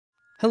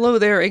Hello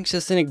there,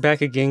 AnxiousCynic back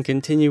again,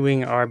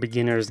 continuing our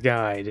beginner's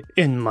guide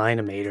in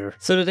Mine-imator.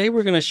 So today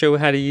we're going to show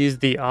how to use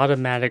the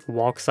automatic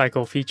walk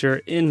cycle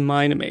feature in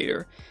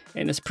Mine-imator.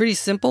 And it's pretty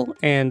simple,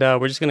 and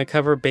we're just going to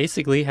cover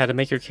basically how to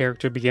make your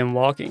character begin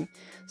walking.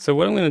 So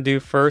what I'm going to do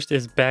first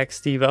is back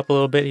Steve up a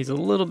little bit. He's a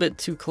little bit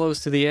too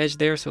close to the edge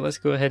there, so let's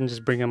go ahead and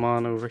just bring him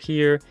on over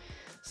here.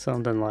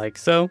 Something like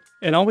so.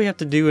 And all we have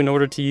to do in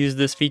order to use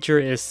this feature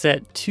is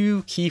set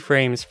 2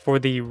 keyframes for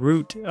the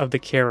root of the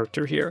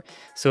character here.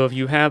 So if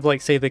you have,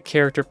 like, say the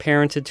character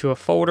parented to a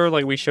folder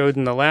like we showed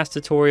in the last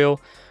tutorial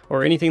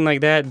or anything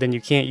like that, then you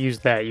can't use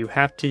that. You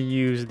have to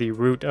use the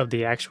root of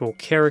the actual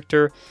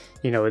character,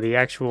 you know, the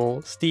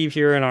actual Steve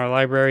here in our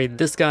library.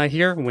 This guy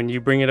here, when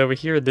you bring it over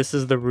here, this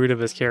is the root of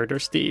his character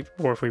Steve.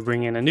 Or if we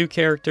bring in a new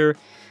character,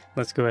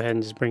 let's go ahead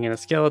and just bring in a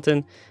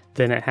skeleton,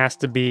 then it has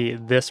to be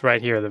this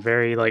right here, the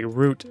very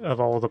root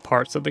of all the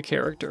parts of the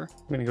character.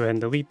 I'm gonna go ahead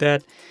and delete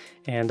that.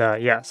 And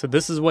yeah, so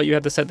this is what you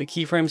have to set the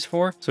keyframes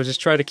for. So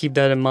just try to keep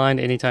that in mind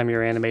anytime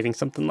you're animating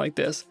something like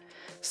this.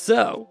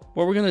 So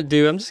what we're gonna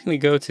do, I'm just gonna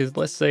go to,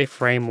 let's say,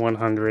 frame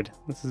 100.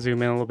 Let's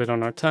zoom in a little bit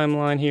on our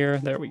timeline here.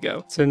 There we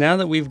go. So now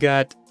that we've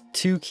got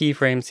 2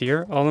 keyframes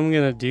here, all I'm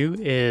gonna do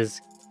is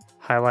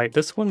highlight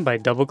this one by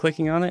double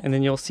clicking on it, and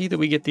then you'll see that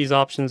we get these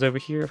options over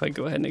here. If I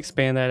go ahead and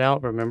expand that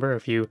out, remember,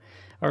 if you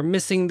are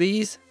missing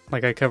these,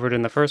 like I covered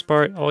in the first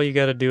part, all you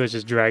got to do is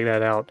just drag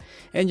that out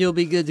and you'll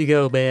be good to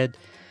go, bud.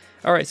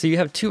 Alright, so you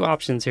have 2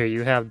 options here.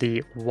 You have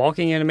the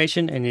walking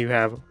animation and you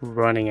have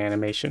running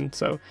animation.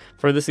 So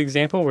for this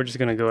example, we're just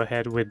going to go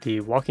ahead with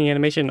the walking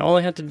animation. All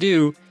I have to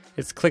do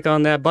is click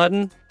on that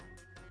button,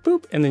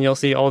 boop, and then you'll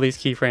see all these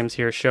keyframes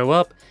here show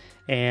up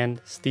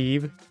and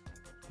Steve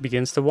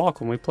begins to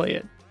walk when we play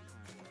it.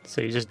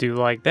 So you just do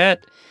like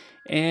that,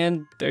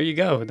 and there you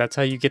go. That's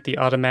how you get the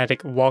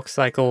automatic walk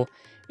cycle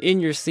in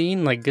your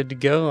scene, like good to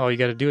go. All you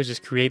got to do is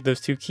just create those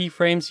 2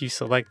 keyframes. You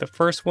select the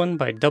first one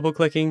by double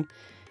clicking,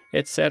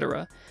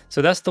 etc.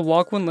 So that's the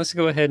walk one. Let's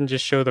go ahead and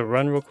just show the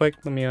run real quick.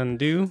 Let me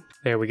undo.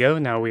 There we go.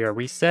 Now we are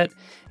reset.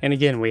 And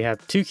again, we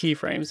have 2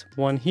 keyframes,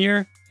 one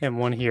here and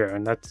one here.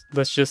 And that's,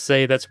 let's just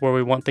say that's where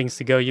we want things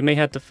to go. You may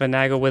have to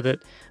finagle with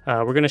it.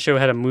 We're going to show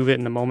how to move it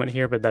in a moment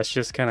here, but that's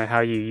just kind of how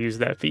you use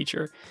that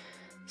feature.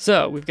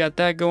 So we've got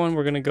that going.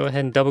 We're going to go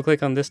ahead and double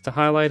click on this to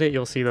highlight it.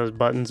 You'll see those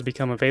buttons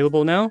become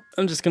available now.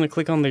 I'm just going to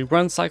click on the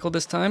run cycle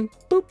this time.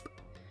 Boop.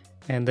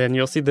 And then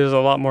you'll see there's a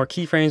lot more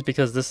keyframes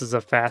because this is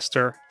a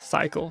faster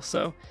cycle.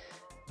 So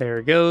there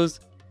it goes.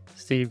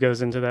 Steve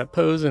goes into that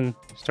pose and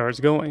starts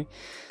going.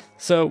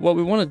 So what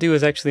we want to do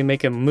is actually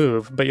make him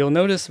move, but you'll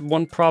notice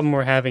one problem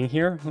we're having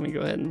here. Let me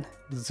go ahead and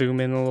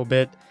zoom in a little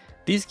bit.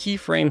 These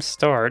keyframes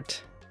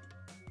start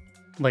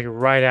like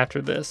right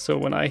after this. So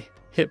when I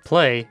hit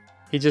play,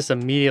 he just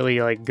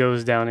immediately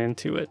goes down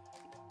into it,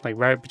 like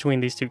right between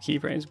these 2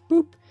 keyframes,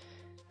 boop,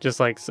 just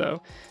like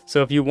so.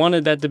 So if you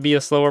wanted that to be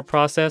a slower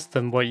process,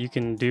 then what you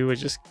can do is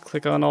just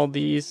click on all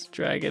these,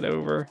 drag it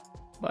over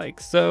like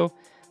so,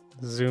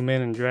 zoom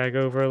in and drag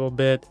over a little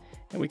bit,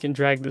 and we can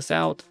drag this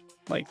out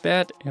like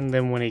that. And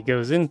then when he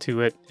goes into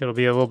it, it'll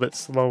be a little bit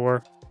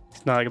slower.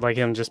 It's not like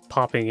him just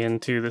popping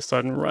into the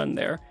sudden run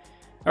there.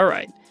 All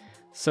right.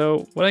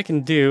 So what I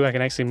can do, I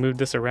can actually move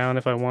this around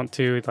if I want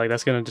to.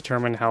 That's going to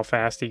determine how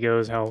fast he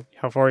goes, how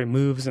far he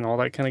moves, and all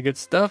that kind of good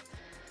stuff.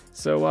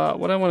 So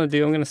what I want to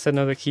do, I'm going to set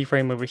another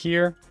keyframe over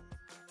here.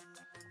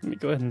 Let me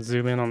go ahead and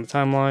zoom in on the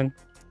timeline.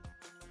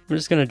 I'm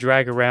just going to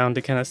drag around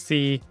to kind of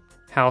see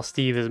how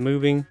Steve is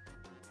moving.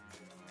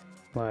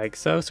 Like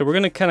so. So we're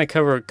going to kind of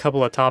cover a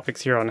couple of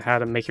topics here on how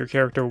to make your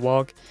character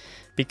walk.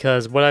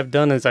 Because what I've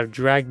done is I've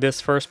dragged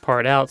this first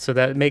part out, so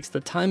that makes the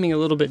timing a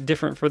little bit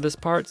different for this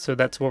part, so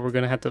that's what we're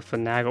going to have to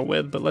finagle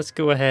with. But let's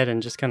go ahead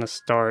and just kind of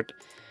start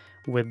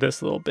with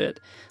this a little bit.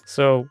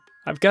 So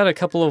I've got a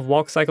couple of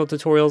walk cycle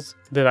tutorials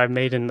that I've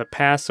made in the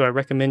past, so I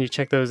recommend you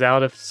check those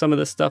out if some of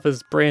this stuff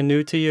is brand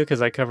new to you,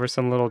 because I cover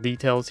some little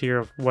details here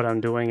of what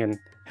I'm doing and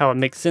how it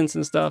makes sense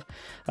and stuff.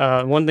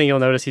 One thing you'll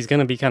notice, he's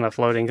going to be kind of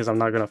floating because I'm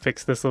not going to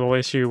fix this little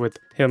issue with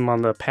him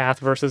on the path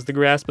versus the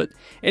grass. But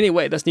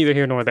anyway, that's neither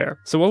here nor there.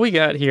 So what we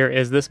got here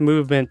is this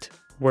movement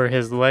where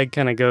his leg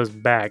kind of goes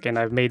back, and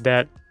I've made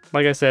that,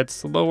 like I said,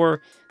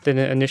 slower than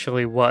it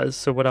initially was.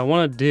 So what I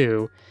want to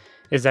do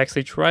is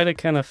actually try to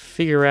kind of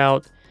figure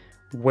out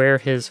where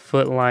his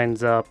foot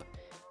lines up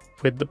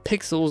with the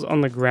pixels on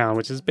the ground,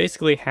 which is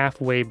basically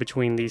halfway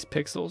between these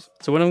pixels.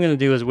 So what I'm going to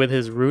do is with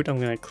his root, I'm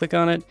going to click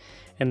on it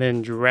and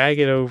then drag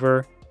it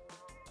over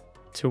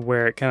to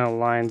where it kind of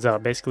lines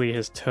up. Basically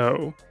his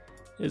toe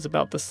is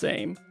about the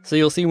same. So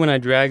you'll see when I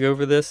drag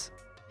over this,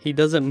 he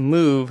doesn't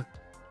move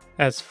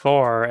as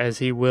far as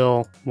he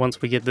will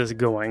once we get this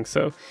going.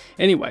 So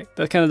anyway,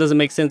 that kind of doesn't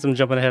make sense. I'm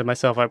jumping ahead of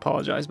myself, I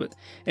apologize. But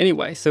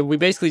anyway, so we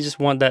basically just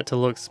want that to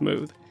look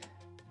smooth.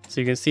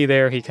 So you can see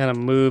there, he kind of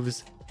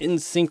moves in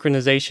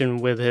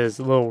synchronization with his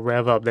little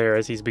rev up there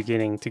as he's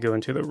beginning to go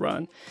into the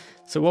run.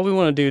 So what we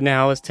want to do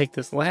now is take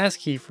this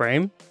last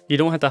keyframe. You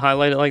don't have to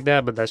highlight it like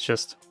that, but that's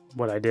just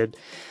what I did.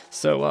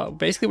 So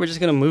basically we're just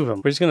going to move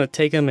him. We're just going to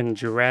take him and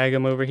drag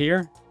him over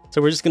here.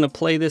 So we're just going to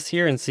play this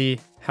here and see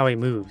how he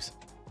moves.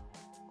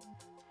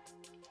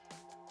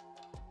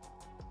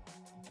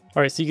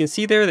 Alright, so you can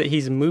see there that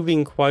he's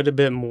moving quite a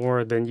bit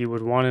more than you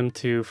would want him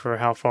to for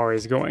how far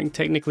he's going.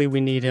 Technically,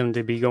 we need him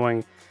to be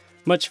going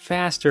much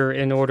faster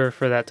in order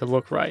for that to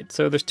look right.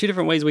 So there's two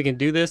different ways we can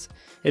do this.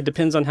 It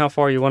depends on how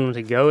far you want him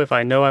to go. If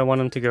I know I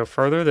want him to go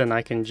further, then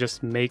I can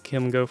just make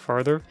him go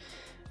farther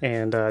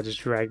and just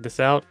drag this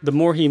out. The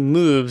more he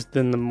moves,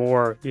 then the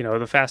more,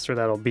 the faster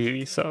that'll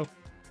be. So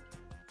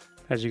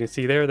as you can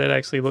see there, that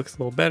actually looks a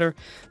little better.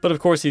 But of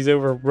course, he's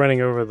running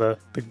over the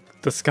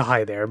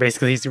sky there.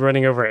 Basically, he's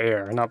running over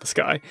air, not the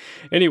sky.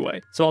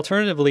 Anyway, so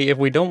alternatively, if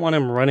we don't want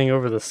him running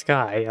over the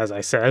sky, as I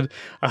said,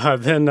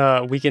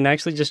 then we can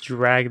actually just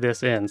drag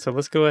this in. So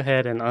let's go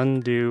ahead and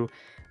undo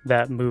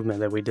that movement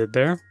that we did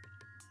there.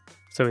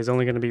 So he's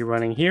only going to be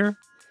running here.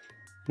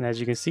 And as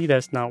you can see,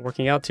 that's not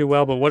working out too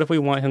well. But what if we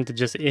want him to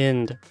just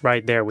end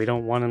right there? We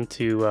don't want him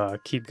to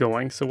keep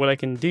going. So what I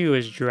can do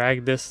is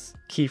drag this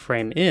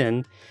keyframe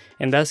in.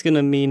 And that's going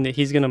to mean that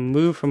he's going to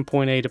move from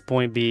point A to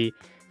point B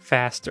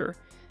faster.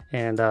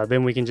 And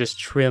then we can just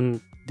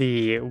trim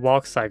the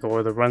walk cycle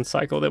or the run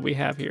cycle that we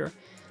have here.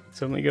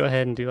 So let me go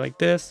ahead and do like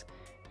this.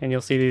 And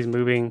you'll see these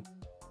moving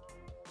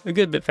a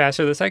good bit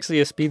faster. That's actually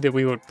a speed that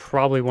we would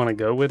probably want to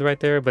go with right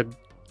there. But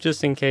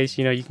just in case,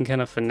 you can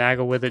kind of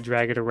finagle with it,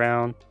 drag it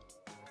around.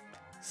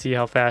 See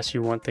how fast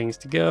you want things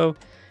to go.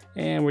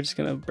 And we're just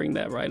going to bring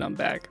that right on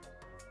back.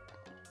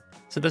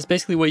 So that's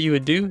basically what you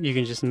would do. You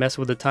can just mess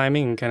with the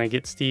timing and kind of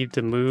get Steve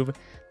to move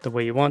the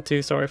way you want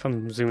to. Sorry if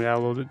I'm zooming out a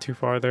little bit too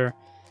far there.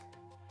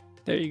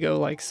 There you go,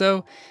 like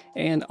so.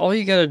 And all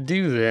you gotta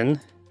do then,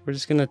 we're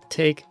just gonna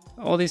take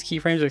all these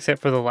keyframes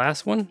except for the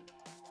last one.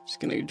 Just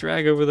gonna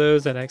drag over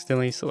those. I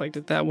accidentally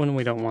selected that one.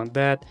 We don't want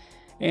that.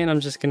 And I'm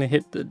just gonna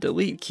hit the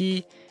delete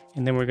key.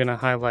 And then we're gonna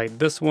highlight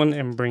this one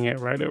and bring it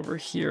right over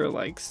here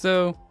like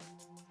so.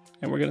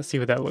 And we're gonna see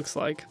what that looks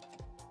like.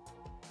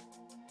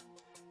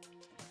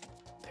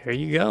 There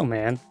you go,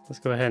 man. Let's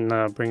go ahead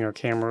and bring our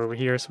camera over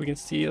here so we can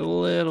see a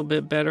little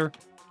bit better.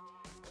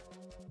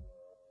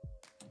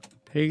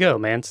 There you go,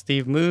 man.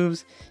 Steve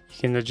moves. You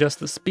can adjust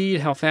the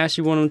speed, how fast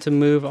you want him to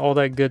move, all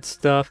that good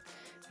stuff.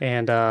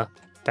 And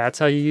that's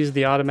how you use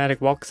the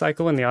automatic walk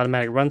cycle and the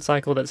automatic run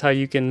cycle. That's how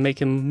you can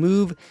make him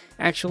move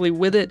actually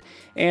with it,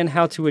 and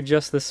how to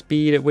adjust the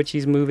speed at which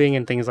he's moving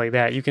and things like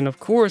that. You can, of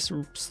course,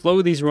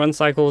 slow these run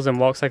cycles and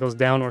walk cycles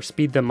down or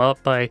speed them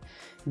up by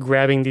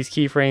grabbing these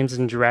keyframes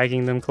and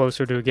dragging them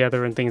closer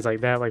together and things like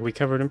that, like we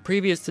covered in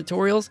previous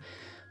tutorials.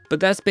 But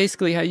that's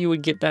basically how you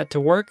would get that to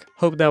work.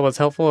 Hope that was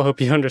helpful. I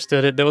hope you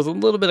understood it. There was a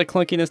little bit of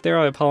clunkiness there.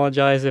 I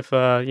apologize if,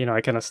 I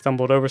kind of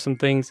stumbled over some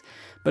things.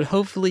 But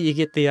hopefully you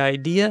get the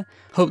idea.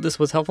 Hope this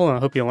was helpful, and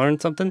I hope you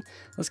learned something.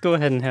 Let's go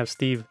ahead and have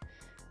Steve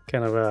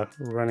kind of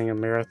running a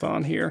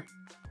marathon here.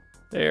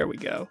 There we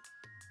go.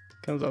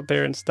 Comes out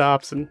there and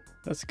stops, and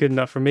that's good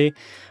enough for me.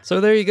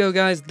 So there you go,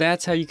 guys.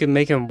 That's how you can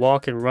make him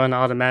walk and run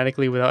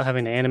automatically without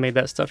having to animate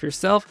that stuff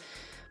yourself.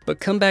 But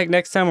come back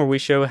next time where we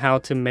show how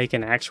to make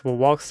an actual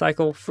walk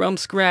cycle from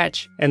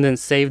scratch and then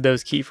save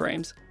those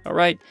keyframes.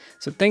 Alright,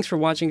 so thanks for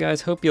watching,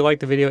 guys. Hope you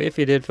liked the video. If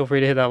you did, feel free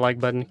to hit that like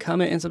button,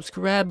 comment, and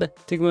subscribe.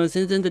 Take one of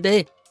the in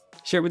today.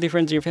 Share it with your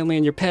friends and your family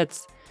and your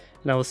pets.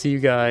 And I will see you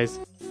guys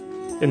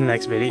in the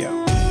next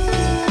video.